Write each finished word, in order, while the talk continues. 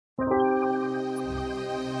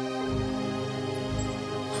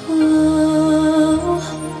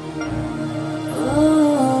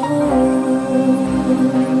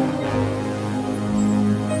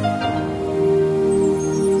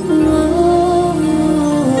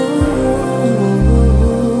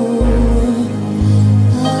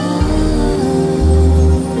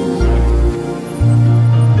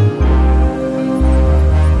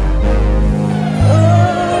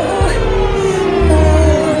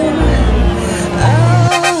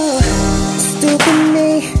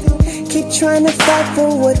trying to fight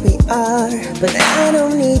for what we are, but I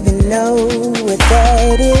don't even know what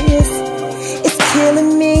that is. It's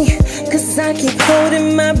killing me, cause I keep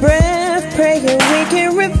holding my breath, praying we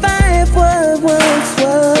can revive what once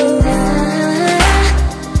was.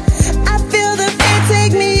 I feel the pain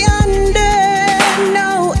take me under,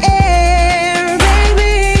 no air,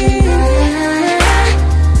 baby.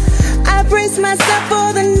 I brace myself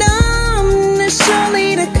for the numbness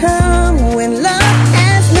surely to come when love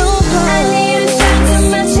has no home. I need a shot to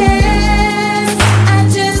my chest, I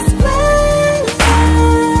just fly.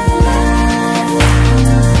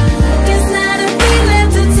 It's not a feeling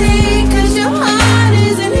to take, cause your heart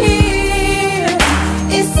isn't here,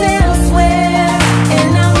 it's elsewhere.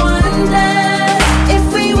 And I wonder if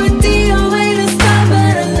we would deal way to start,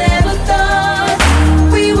 but I never thought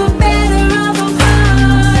we were better off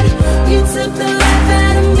apart. You took the life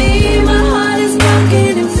out of me, my heart is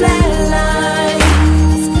broken and flatline.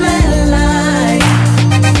 It's flatline.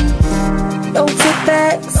 No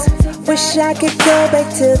take-backs, wish I could go back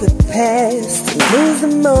to the past and lose the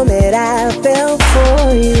moment I fell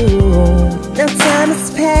for you. Now time has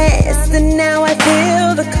passed and now I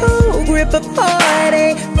feel the cold grip of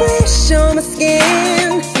heartache fresh on my skin.